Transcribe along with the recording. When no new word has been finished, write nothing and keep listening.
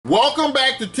Welcome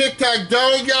back to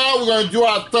Tic-Tac-Dough, y'all. We're going to do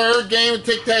our third game of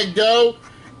Tic-Tac-Dough.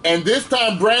 And this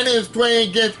time, Brandon is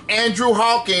playing against Andrew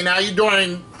Hawking. How you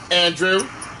doing, Andrew?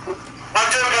 I'm doing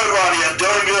good, Ronnie. I'm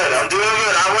doing good. I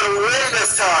want to win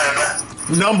this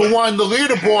time. Number one, the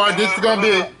leaderboard. This is going to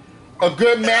be a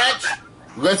good match.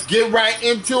 Let's get right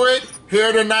into it. Here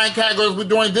are the 9 categories we're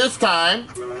doing this time.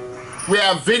 We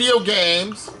have video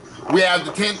games. We have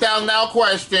the $10,000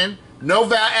 question. No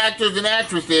vow actors and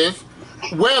actresses.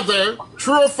 Weather,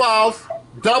 true or false,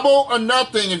 double or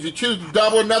nothing. If you choose the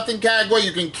double or nothing category,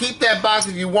 you can keep that box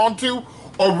if you want to,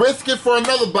 or risk it for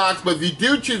another box. But if you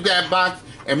do choose that box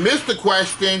and miss the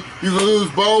question, you can lose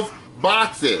both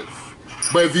boxes.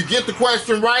 But if you get the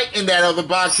question right in that other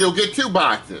box, you'll get 2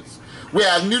 boxes. We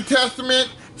have New Testament,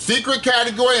 secret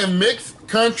category, and mixed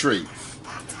countries.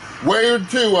 Where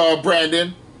to,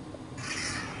 Brandon?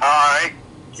 Alright,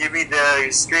 give me the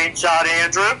screenshot,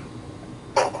 Andrew.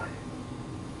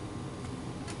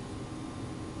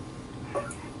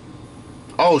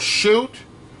 Oh, shoot.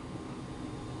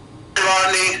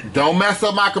 Rodney. Don't mess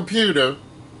up my computer.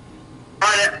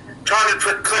 Trying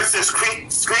to click this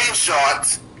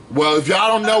screenshot. Well, if y'all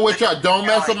don't know what y'all, don't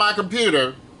mess up my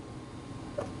computer.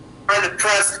 Trying to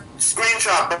press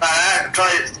screenshot, but I'm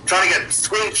trying to get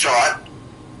screenshot.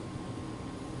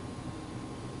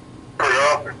 There we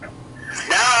go.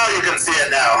 Now you can see it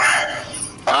now.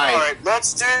 Alright,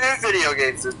 let's do video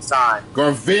games this time.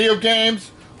 Going video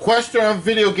games. Question on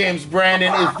video games,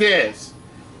 Brandon, is this.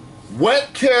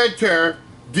 What character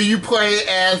do you play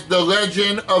as the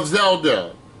Legend of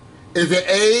Zelda? Is it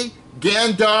A,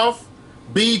 Gandalf,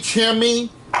 B, Chimmy,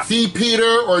 C,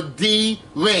 Peter, or D,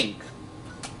 Link?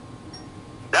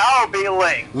 That would be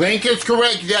Link. Link is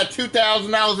correct. You got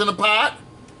 $2,000 in the pot.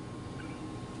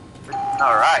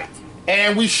 Alright.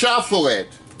 And we shuffle it.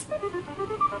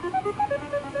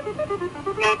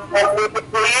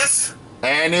 Please?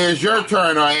 And it's your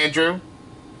turn, Andrew.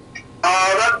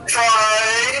 Let's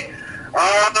try, no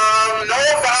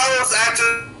vowels,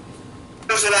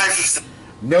 actors, and actresses.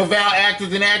 No vow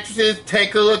actors and actresses.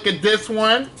 Take a look at this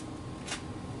one.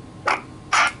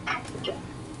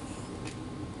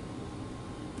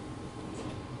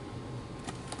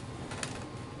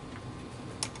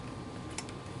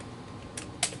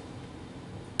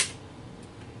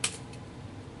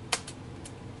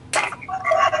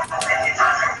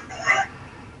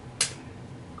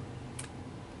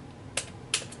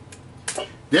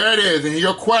 There it is, and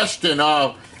your question,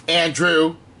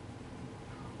 Andrew.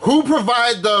 Who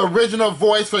provided the original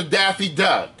voice for Daffy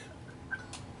Duck?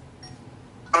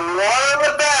 One of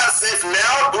the best is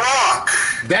Mel Blanc.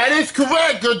 That is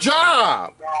correct. Good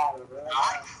job.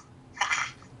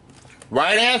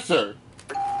 Right answer.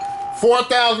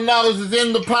 $4,000 is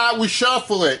in the pot. We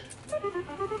shuffle it.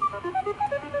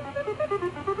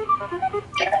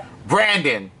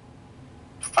 Brandon.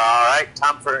 All right,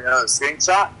 time for another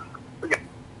screenshot.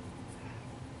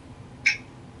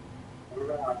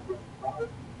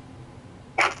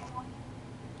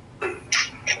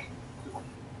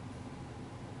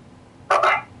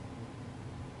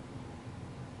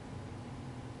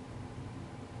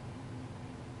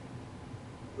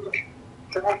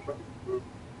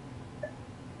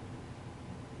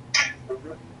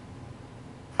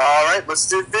 Alright, let's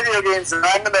do video games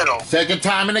right in the middle. Second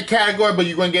time in the category, but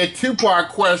you're going to get a 2-part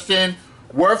question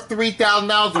worth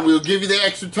 $3,000, and we'll give you the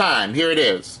extra time. Here it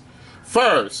is.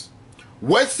 First,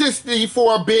 what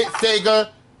 64-bit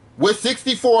Sega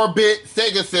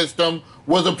system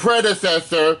was a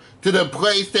predecessor to the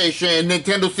PlayStation and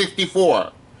Nintendo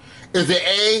 64? Is it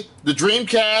A, the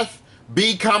Dreamcast,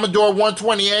 B, Commodore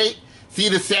 128, C,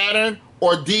 the Saturn,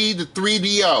 or D, the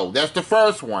 3DO? That's the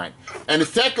first one. And the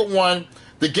second one,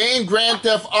 the game Grand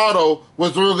Theft Auto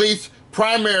was released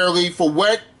primarily for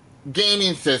what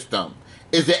gaming system?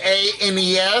 Is it A,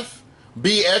 NES,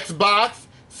 B, Xbox,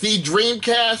 C,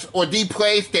 Dreamcast, or D,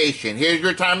 PlayStation? Here's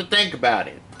your time to think about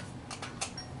it.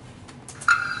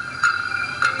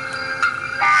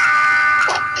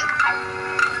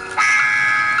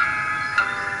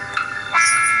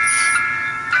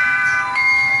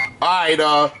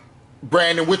 Alright,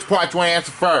 Brandon, which part do you want to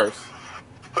answer first?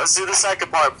 Let's do the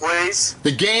second part, please.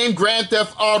 The game Grand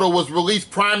Theft Auto was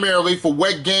released primarily for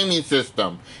what gaming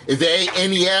system? Is it A,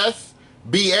 NES,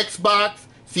 B, Xbox,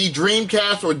 C,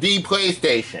 Dreamcast, or D,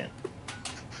 PlayStation?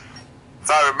 If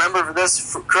I remember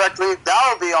this correctly,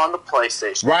 that'll be on the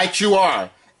PlayStation. Right you are.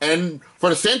 And for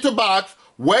the center box,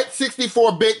 what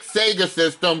 64-bit Sega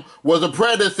system was a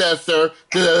predecessor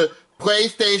to the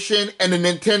PlayStation and the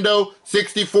Nintendo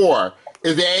 64?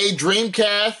 Is it A,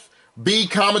 Dreamcast, B,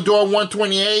 Commodore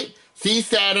 128, C,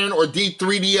 Saturn, or D,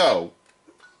 3DO?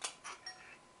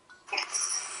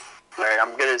 Alright,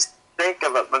 I'm gonna think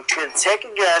of it. I'm gonna take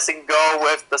a guess and go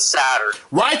with the Saturn.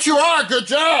 Right you are. Good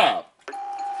job.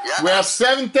 Yes. We have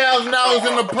 $7,000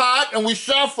 in the pot, and we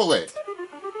shuffle it.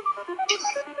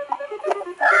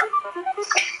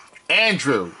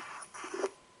 Andrew.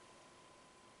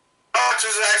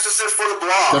 Access for the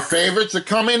block. The favorites are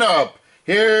coming up.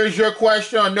 Here's your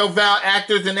question on no vowel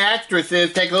actors and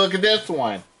actresses. Take a look at this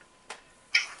one.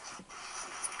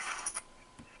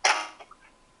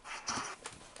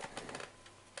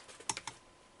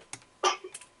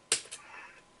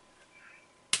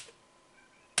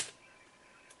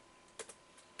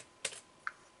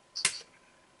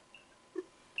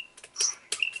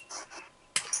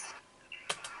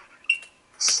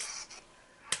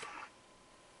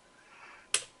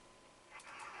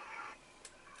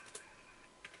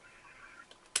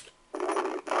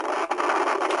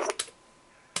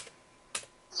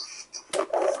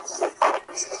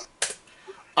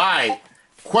 All right.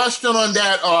 Question on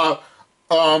that,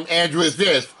 Andrew, is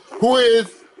this: Who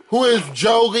is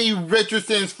Jolie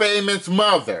Richardson's famous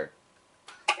mother?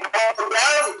 That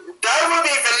would be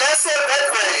Vanessa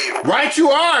Redgrave. Right,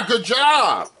 you are. Good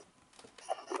job.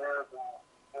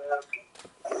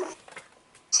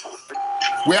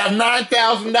 We have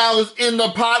 $9,000 in the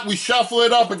pot. We shuffle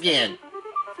it up again.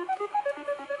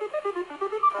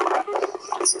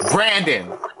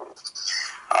 Brandon.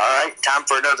 Alright, time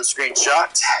for another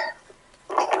screenshot.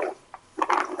 Right.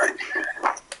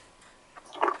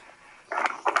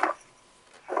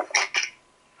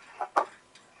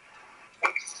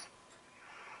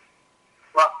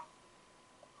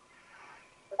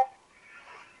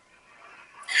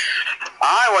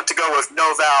 I want to go with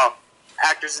no vowel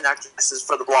actors and actresses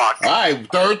for the block. All right,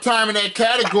 third time in that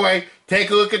category.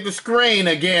 Take a look at the screen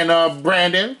again,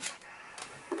 Brandon.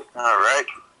 Alright.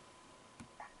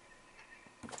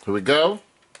 Here we go.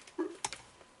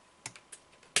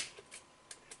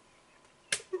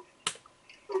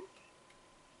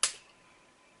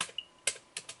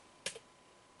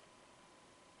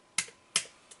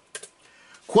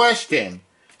 Question.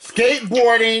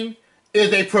 Skateboarding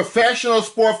is a professional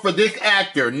sport for this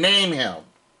actor. Name him.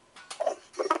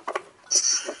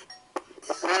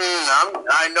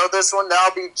 I know this one.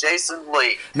 That'll be Jason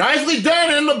Lee. Nicely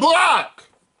done in the block.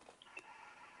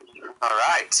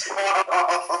 Alright.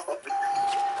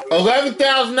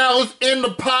 $11,000 in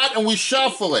the pot, and we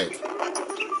shuffle it.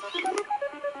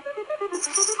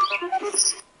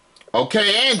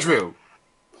 Okay, Andrew.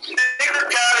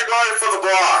 Secret category for the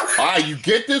block. All right, you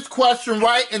get this question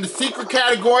right in the secret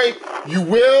category, you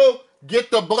will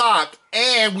get the block,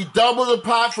 and we double the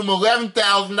pot from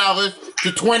 $11,000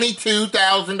 to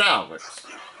 $22,000.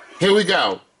 Here we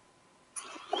go.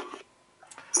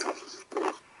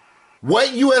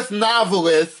 What U.S.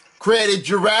 novelist created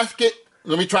Jurassic...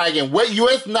 Let me try again. What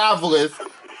U.S. novelist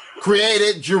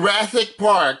created Jurassic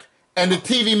Park and the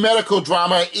TV medical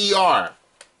drama ER?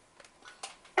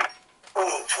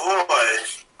 Oh, boy.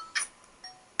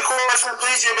 Question,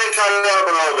 please, you may cut it up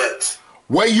a little bit.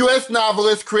 What U.S.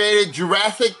 novelist created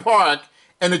Jurassic Park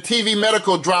and the TV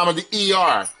medical drama The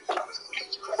ER?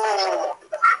 Oh,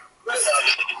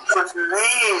 what's his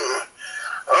name?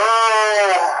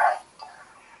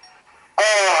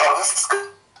 This is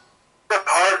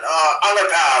hard. I'm gonna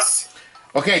pass.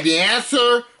 Okay, the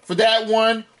answer for that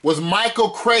one was Michael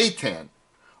Creighton.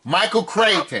 Michael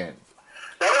Creighton.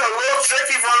 That was a little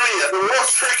tricky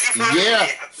for me. Yeah,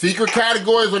 secret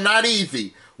categories are not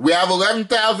easy. We have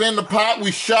 $11,000 in the pot.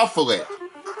 We shuffle it.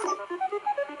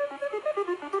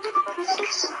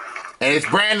 And it's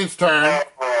Brandon's turn.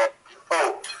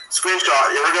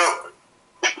 Screenshot. Here we go.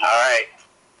 Alright.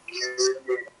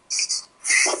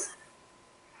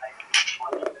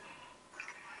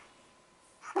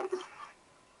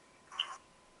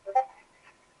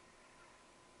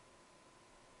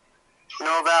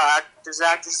 No vowel actors,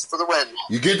 actresses for the win.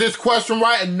 You get this question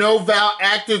right, and no vowel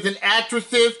actors and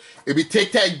actresses. It'll be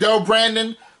Tic-Tac-Dough,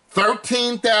 Brandon.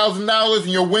 $13,000,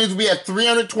 and your wins will be at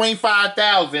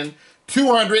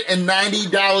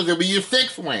 $325,290. It'll be your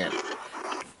sixth win.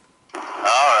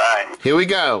 Alright. Here we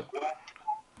go.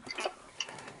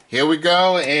 Here we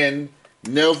go, and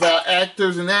no vowel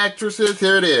actors and actresses.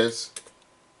 Here it is.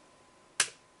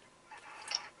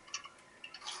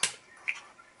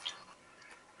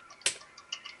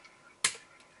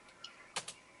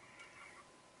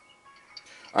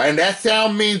 All right, and that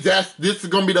sound means this is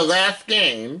going to be the last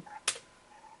game.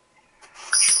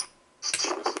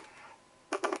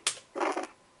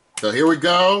 So here we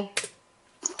go.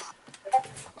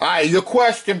 All right, your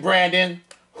question, Brandon.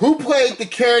 Who played the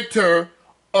character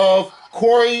of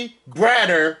Corey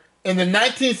Bratter in the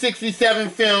 1967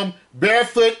 film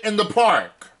Barefoot in the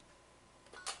Park?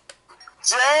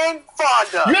 Jane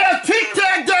Fonda. You have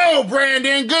Tic-Tac-Dough,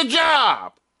 Brandon. Good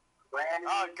job. Brandon.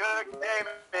 Oh, good game,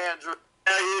 Andrew.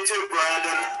 Yeah, you too,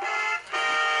 Brandon.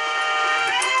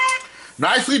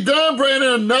 Nicely done,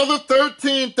 Brandon. Another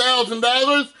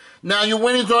 $13,000. Now your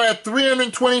winnings are at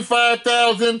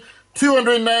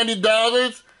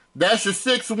 $325,290. That's your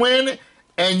sixth win.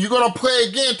 And you're going to play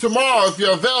again tomorrow if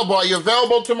you're available. Are you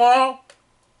available tomorrow?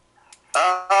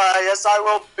 Yes, I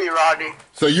will be, Rodney.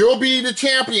 So you'll be the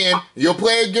champion. You'll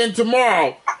play again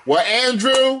tomorrow. Well,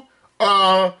 Andrew,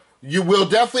 you will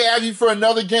definitely have you for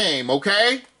another game,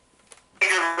 okay?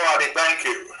 Thank you, Rodney. Thank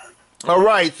you. All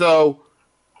right, so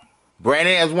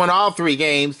Brandon has won all three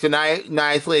games tonight.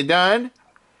 Nicely done.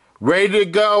 Ready to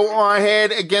go on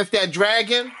ahead against that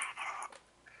dragon?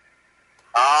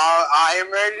 I am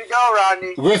ready to go,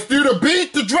 Rodney. Let's do the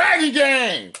Beat the Dragon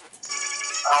game.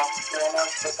 I'm gonna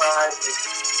surprise you.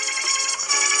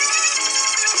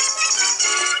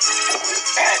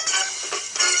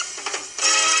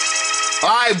 All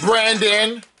right,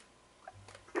 Brandon.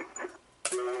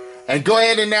 And go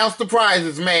ahead and announce the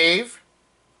prizes, Maeve.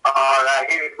 Alright,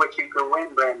 here's what you can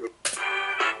win, Brandon.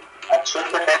 A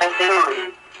trip to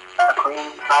Italy, a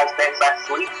clean ice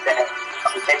sleep set, a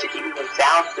potential TV and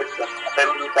sound system, a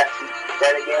bedroom that sleep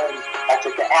set again, that's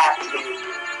just the app to a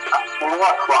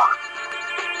floor clock.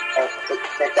 And to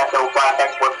take that little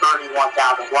flashback for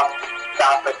 31,000 watts.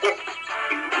 Sounds like it.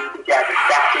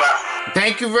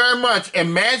 Thank you very much.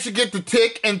 And manage to get the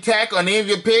tick and tack on any of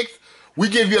your picks. We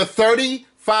give you a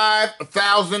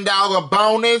 $35,000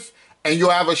 bonus, and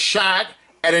you'll have a shot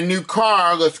at a new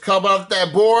car. Let's cover up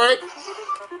that board.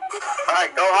 All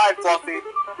right, go hide, Fluffy.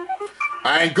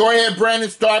 All right, go ahead, Brandon.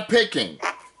 Start picking.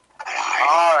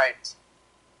 All right.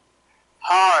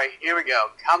 All right, here we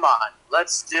go. Come on.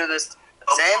 Let's do this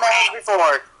same as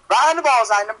before. Round the ball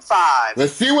sign number 5.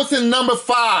 Let's see what's in number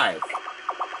 5.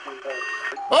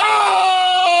 Oh!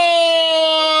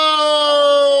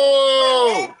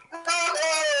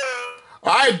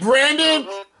 All right, Brandon.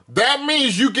 That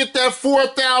means you get that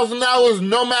 $4,000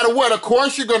 no matter what. Of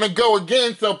course, you're going to go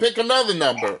again, so pick another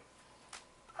number.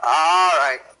 All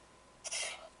right.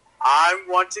 I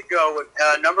want to go with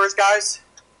numbers, guys.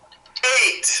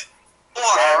 8.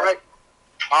 All right.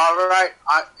 All right.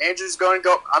 Andrew's going to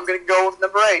go. I'm going to go with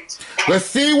number 8. Let's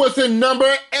see what's in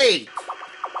number 8.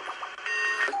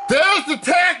 There's the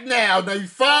tack now. Now, you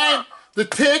find the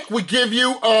tick. We give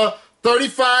you a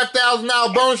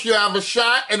 $35,000 bonus. You have a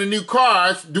shot and a new car.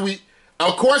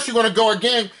 Of course, you're going to go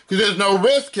again because there's no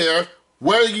risk here.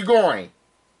 Where are you going?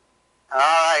 All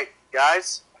right,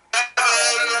 guys.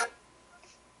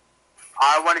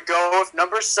 I want to go with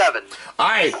number 7. All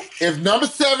right. If number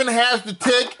 7 has the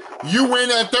tick, you win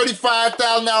that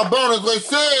 $35,000 bonus. Let's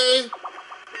see.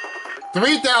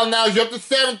 $3,000, you're up to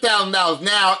 $7,000.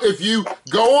 Now, if you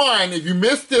go on, if you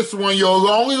miss this one, you'll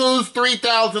only lose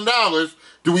 $3,000.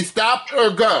 Do we stop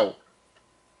or go?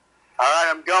 All right,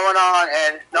 I'm going on.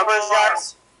 And numbers,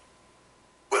 guys?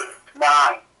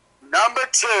 9. Number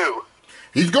 2.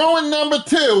 He's going number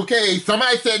 2. Okay,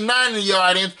 somebody said 9 in the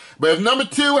audience, but if number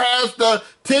 2 has the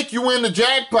tick, you win the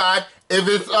jackpot. If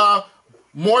it's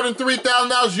more than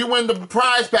 $3,000, you win the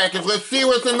prize package. Let's see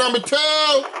what's in number 2.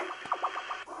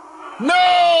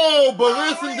 No, but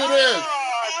listen to this.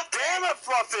 Oh, damn it,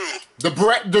 Fluffy.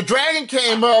 The dragon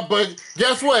came up, but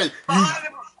guess what? Hey,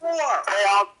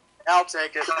 I'll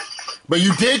take it. But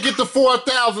you did get the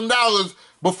 $4,000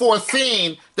 before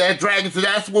seeing that dragon, so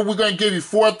that's what we're going to give you,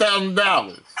 $4,000.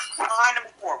 Number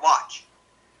 4, watch.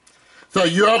 So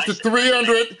you're up to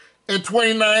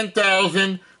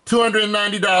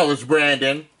 $329,290,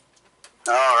 Brandon.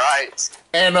 All right.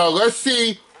 And let's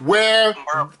see where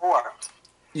Number 4.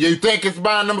 you think it's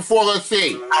by number 4. Let's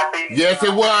see. Yes,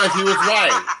 it was. He was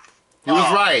right. He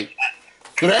was right.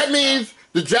 So that means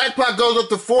the jackpot goes up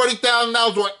to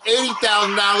 $40,000 or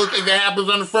 $80,000 if it happens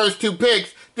on the first 2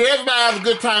 picks. Did everybody have a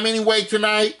good time anyway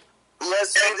tonight?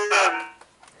 Let's do it.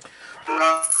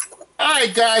 All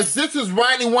right, guys. This is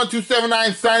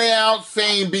Rodney1279 signing out,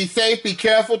 saying be safe, be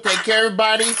careful, take care,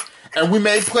 everybody. And we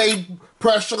may play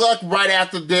Pressure Luck right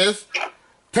after this.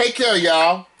 Take care,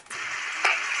 y'all.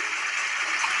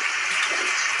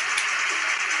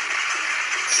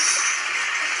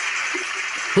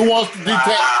 Who wants to do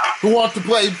Who wants to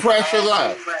play Pressure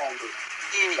Luck?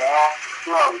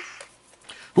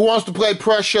 Who wants to play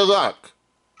Pressure Luck?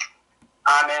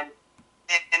 I'm in.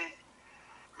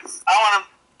 I want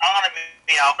to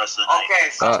be out for tonight. Okay,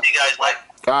 so see you guys later.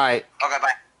 All right. Okay,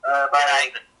 bye.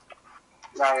 Bye.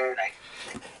 Bye.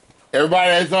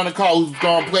 Everybody that's on the call who's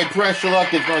going to play Pressure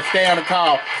Luck is going to stay on the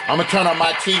call. I'm going to turn on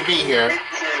my TV here.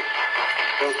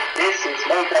 This is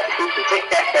names that defeat the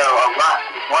Tic-Tac-Dough are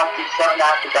locked with 1 through 7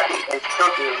 options that beat in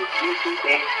Tokyo with UC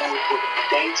Day 24.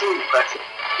 Day 2, press it.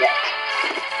 Yes.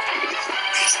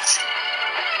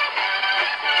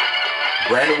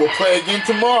 Brandon will play again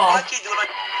tomorrow. I keep doing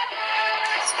it.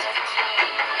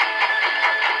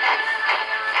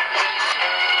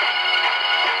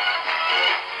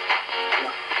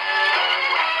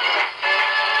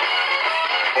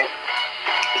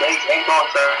 Today's angle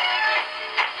is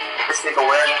Artistic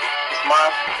Awareness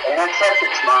Month and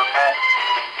Acceptance Month.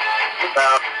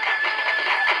 About